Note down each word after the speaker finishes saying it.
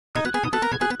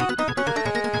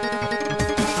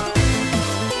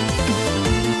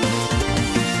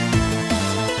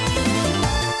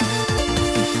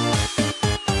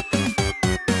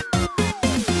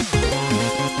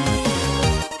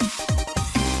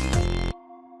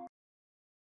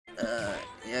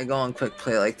Yeah, go on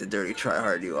Quickplay like the dirty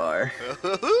tryhard you are.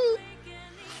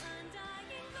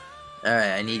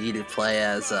 Alright, I need you to play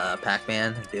as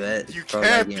Pac-Man. Do it. You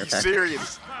can't be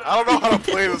serious. I don't know how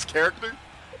to play this character.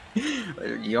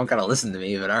 You don't gotta listen to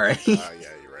me, but alright. Yeah,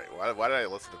 you're right. Why did I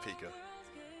listen to Pika?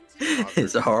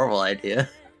 It's a horrible idea.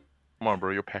 Come on, bro.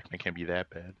 Your Pac-Man can't be that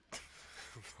bad.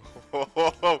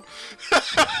 Whoa.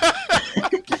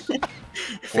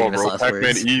 Well, bro,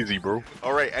 Pac-Man easy, bro.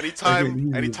 Alright,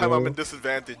 anytime I'm in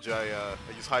disadvantage, I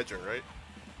use Hydra, right?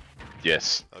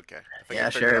 Yes. Okay. Yeah,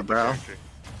 sure, bro.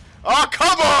 Oh,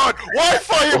 come on!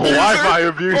 Wi-Fi abuser! Wi-Fi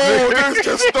abuser! Oh, there's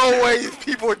just no way these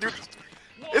people are doing this.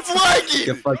 It's laggy!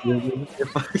 Get fucked,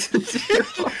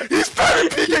 He's better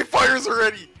PK fires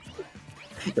already!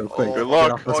 Yo, quick, good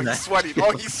luck. Oh, he's sweating.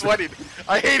 Oh, he's sweating.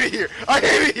 I hate it here. I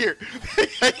hate it here.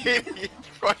 I hate it here.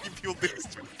 Why do people do this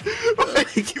to me? Why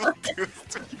do people do this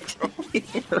to me,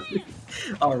 bro?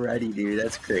 Already, dude,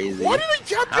 that's crazy. Why did I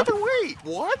jump the other way?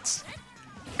 What?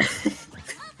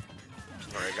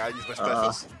 Alright, gotta use my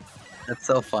specials. That's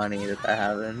so funny that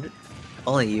happened.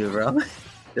 Only you, bro.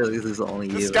 This is only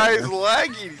you. This guy is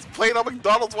lagging. He's playing on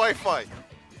McDonald's Wi-Fi.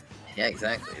 Yeah,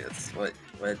 exactly. That's what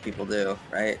people do,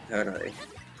 right? Totally.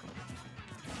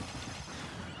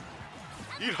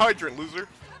 Eat hydrant, loser.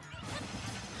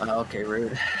 Oh, okay,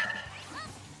 rude.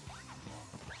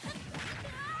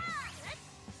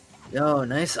 Yo,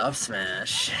 nice up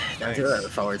smash. Don't do it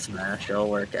forward smash. It'll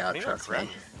work out, trust me.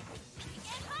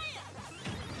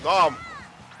 Nom.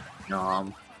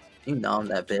 Nom. You nom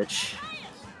that bitch.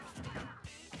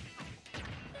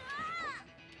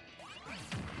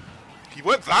 He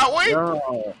went that way?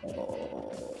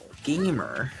 Yo,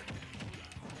 gamer.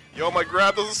 Yo, my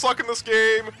grab doesn't suck in this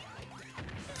game.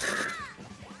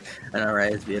 I know,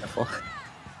 right? It's beautiful.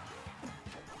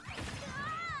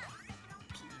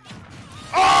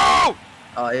 Oh!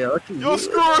 Oh, yeah, okay. Yo,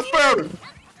 screw Earthbound!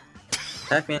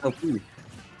 Pac-Man OP.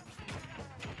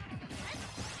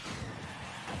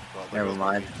 Never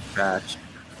mind. Trash.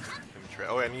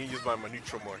 Oh, I need to use my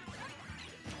neutral more.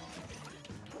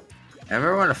 I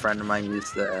remember when a friend of mine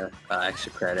used the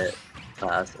extra credit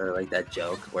class, or like that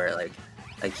joke where like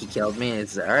he killed me and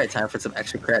it's like, alright, time for some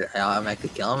extra credit. I automatically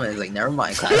kill him and it's like, never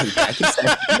mind, class, he's back in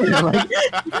second. I'm like,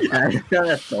 I thought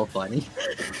that's so funny.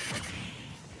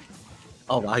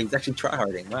 Oh wow, he's actually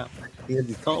tryharding. Wow, he has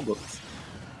these combos. This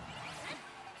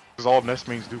is all Nest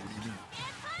mains do. What do you mean?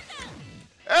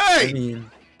 Hey! I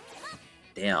mean,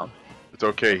 damn. It's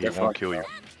okay, he Get won't fucked, kill you.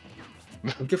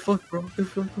 Get fucked, bro. Get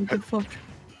fucked, get fucked.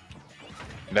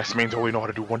 Nest mains only know how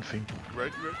to do one thing.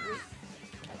 Right.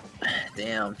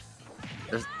 Damn.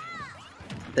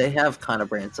 They have kind of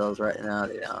brain cells right now.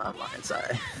 They don't have mine,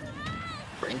 sorry.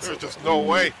 Brain cells. There's just no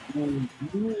way.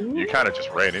 You kind of just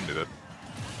ran into it.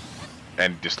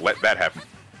 And just let that happen.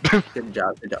 Good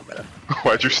job, man.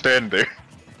 Why'd you stand there?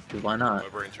 Dude, why not? My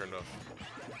brain turned off.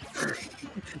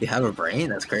 You have a brain?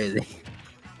 That's crazy.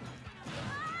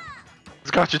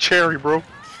 He's got your cherry, bro.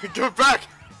 Give it back!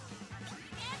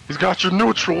 He's got your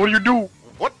neutral. What do you do?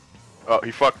 What? Oh,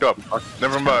 he fucked up.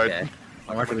 Never mind. Okay.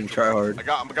 I'm not gonna try hard. I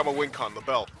got my win con, the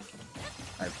belt.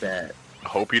 I bet.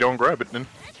 Hope you don't grab it then.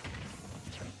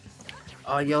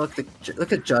 Oh, yo,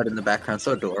 look at Judd in the background.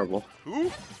 So adorable. Who?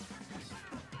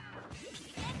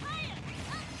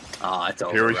 Oh, it's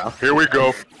over, Here we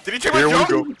go. Did he take my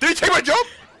jump? Did he take my jump?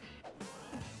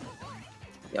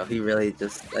 Yo, he really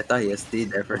just... I thought he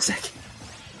SD'd there for a second.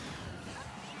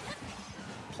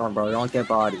 Come on, bro. Don't get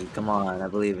bodied. Come on. I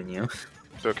believe in you.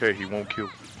 It's okay. He won't kill.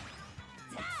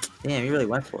 Damn, he really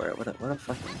went for it. What a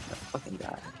fucking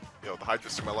guy. Yo, the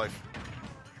Hydra's in my life.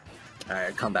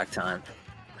 Alright, comeback time.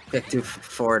 Pick two.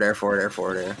 Forward air, forward air,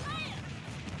 forward air.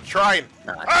 Trying.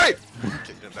 Nah, Hey!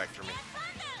 Kicking it back for me.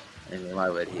 I mean, why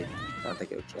would he? I don't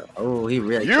think it would kill. Oh, he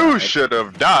really. You should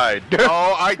have died.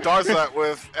 Oh, I dodged that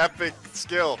with epic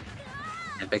skill.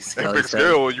 Epic skill. Epic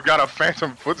skill. You got a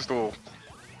phantom footstool.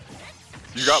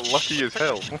 You got lucky as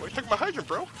hell. Well, you took my Hydra,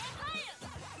 bro.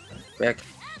 Rick,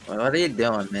 what are you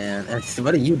doing, man?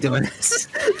 What are you doing? No!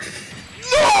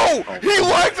 He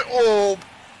liked. Oh.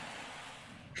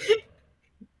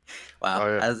 Wow. Oh,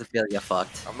 yeah. How does it feel to get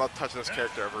fucked? I'm not touching this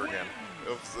character ever again.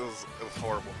 It was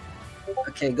horrible.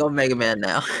 Okay, go Mega Man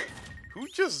now. Who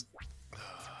just?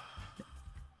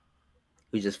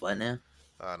 We just what now?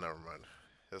 Never mind.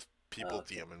 There's people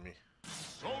DMing me.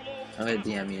 I'm gonna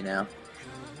DM you now.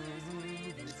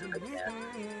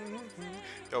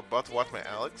 Yo, about to watch my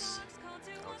Alex.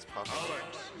 Alex Papa.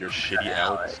 Your shitty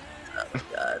Alex. Oh my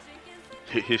god.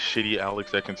 His shitty Alex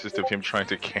that consists of him trying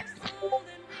to camp.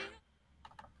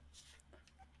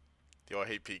 Yo, I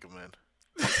hate Pika, man.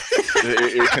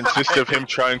 It consists of him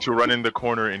trying to run in the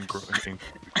corner and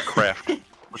craft.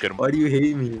 Look at him. Why do you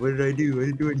hate me? What did I do? I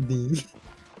didn't do anything.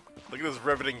 Look at this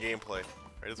riveting gameplay.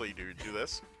 Right, that's what you do. You do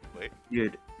this. Wait.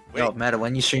 Dude. Wait. Yo, Matt,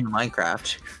 when you stream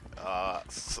Minecraft?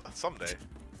 Someday.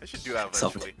 I should do that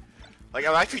eventually. Someday. Like,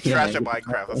 I'm actually Yeah, trash at you-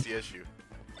 Minecraft. That's the issue.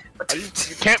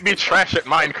 You can't be trash at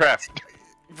Minecraft.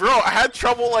 Bro, I had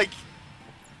trouble, like,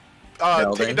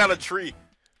 Building? taking down a tree.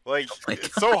 Like, Oh my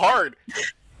it's so hard.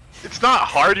 It's not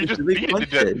hard. You just Dude, beat it to punch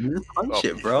death. it. You just punch Oh,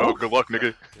 it, bro. oh, good luck,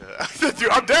 nigga. Yeah. Dude,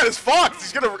 I'm dead as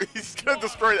Fox. He's gonna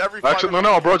destroy every. Actually,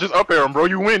 no, bro. Just up air him, bro.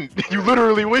 You win. You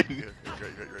literally win. Yeah,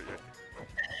 right.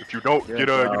 If you don't Yeah, get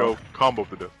bro. combo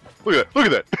to death. Look at that. Look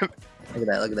at that. Look at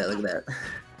that, look at that, look at that.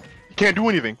 He can't do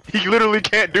anything. He literally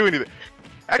can't do anything.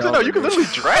 Actually, no. You can Dude. literally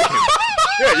drag him.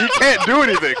 Yeah, he can't do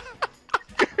anything.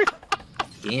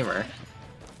 Gamer.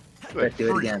 Like, Let's do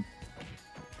it free. again.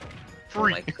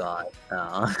 Free. Oh my god.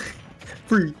 Oh.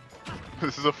 Free.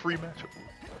 This is a free matchup.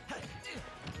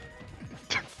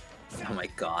 Oh my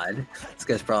god. This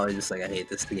guy's probably just like, I hate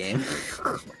this game.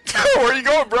 Where you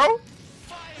going, bro?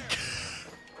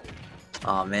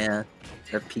 Oh man.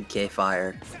 They're PK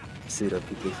fire. Pseudo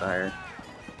PK fire.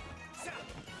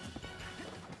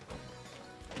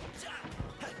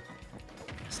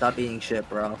 Stop eating shit,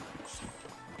 bro.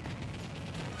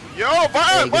 Yo,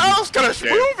 Hey, Miles got us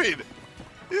Damn. moving.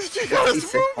 He got us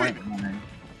 66 moving. point, man.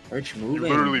 Rich You moving.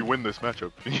 literally win this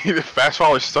matchup. Fast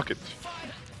followers suck it.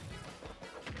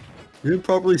 You didn't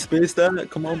properly space that?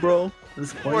 Come on, bro.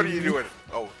 This is What are you doing?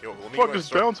 Oh, yo, let me Fuck get my this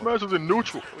sword. bounce matchups in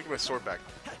neutral. Let me get my sword back.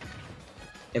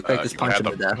 Yeah, quick, just You punch had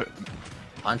him to the- death.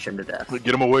 Punch him to death.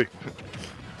 Get him away.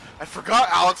 I forgot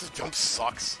Alex's jump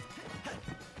sucks.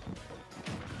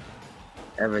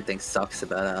 Everything sucks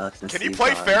about Alex. And Can you Steve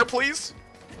play Dodge. fair, please?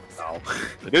 No.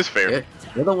 It is fair.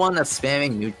 You're the one that's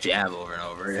spamming new jab over and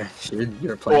over.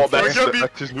 You're playing Well, fair. that's Try to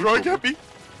that's his Try neutral. to get me.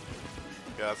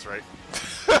 Yeah, that's right.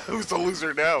 Who's the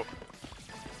loser now?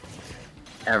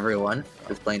 Everyone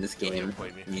who's playing this Don't even game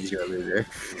play me. means you're a loser.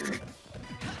 Okay,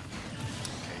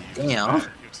 Damn. You're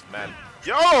just mad.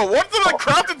 Yo, what did the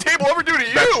crafting table ever do to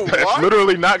you? That's What?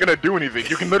 literally not gonna do anything.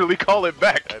 You can literally call it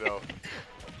back. I know.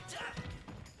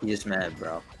 You're just mad,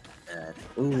 bro. Mad.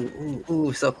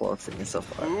 Ooh, so close to me so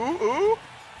far. Ooh.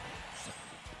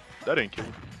 That ain't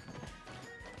killing.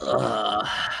 Ugh.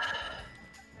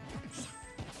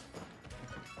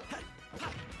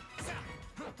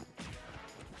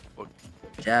 Look.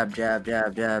 Jab. When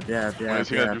is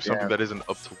he gonna do something that isn't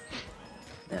up to?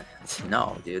 Yeah.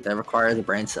 No, dude, that requires a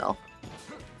brain cell.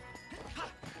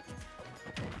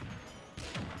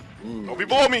 Ooh, Don't be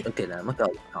below me. Look at them, look at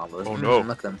all the combos. Oh, no.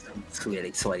 Look at them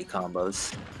sweaty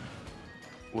combos.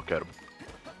 Look at him.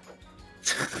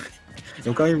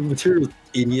 Don't got any materials,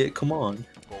 idiot, come on.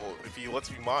 Well, if he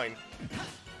lets me mine.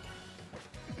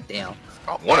 Damn.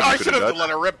 Oh, One of I you should could've have dodged. let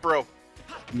her rip, bro.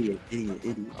 Idiot.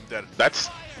 I'm dead. That's.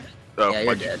 Yeah, you're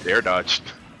like dead. air dodged.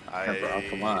 bro,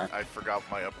 come on. I forgot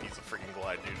my up piece of freaking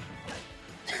glide,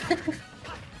 dude.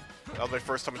 That was my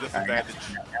first time at disadvantage.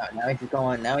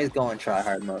 Now he's going try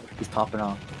hard mode. He's popping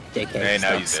off. JK. Hey,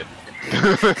 now he's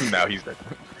sucks. dead. Now he's dead.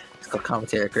 It's called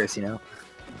commentary curse, you know?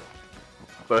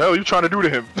 What the hell are you trying to do to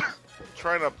him?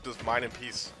 Trying to just mine in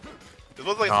peace. This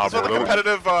was like Nah, this was bro, a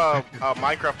competitive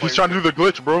Minecraft. He's trying to do the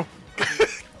glitch, bro.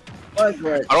 I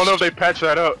don't know if they patched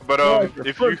that up, but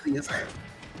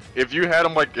if you had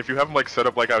him like set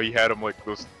up like how he had him like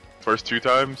those first 2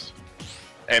 times,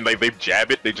 and like they jab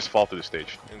it, they just fall through the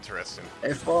stage. Interesting.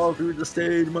 I fall through the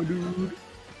stage, my dude.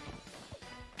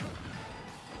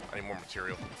 I need more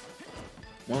material.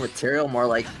 More material, more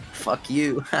like, fuck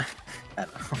you. I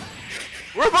don't know.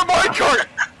 Where's my minecart?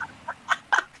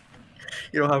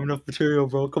 You don't have enough material,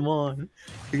 bro. Come on.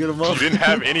 You get him up. You didn't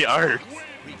have any iron.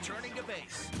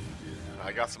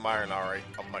 I got some iron alright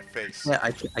on my face. Yeah,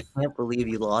 I can't believe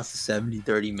you lost a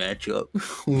 70-30 matchup.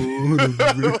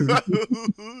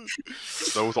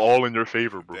 That was all in your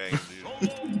favor, bro. Dang,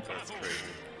 dude. That's crazy.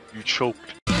 You choked.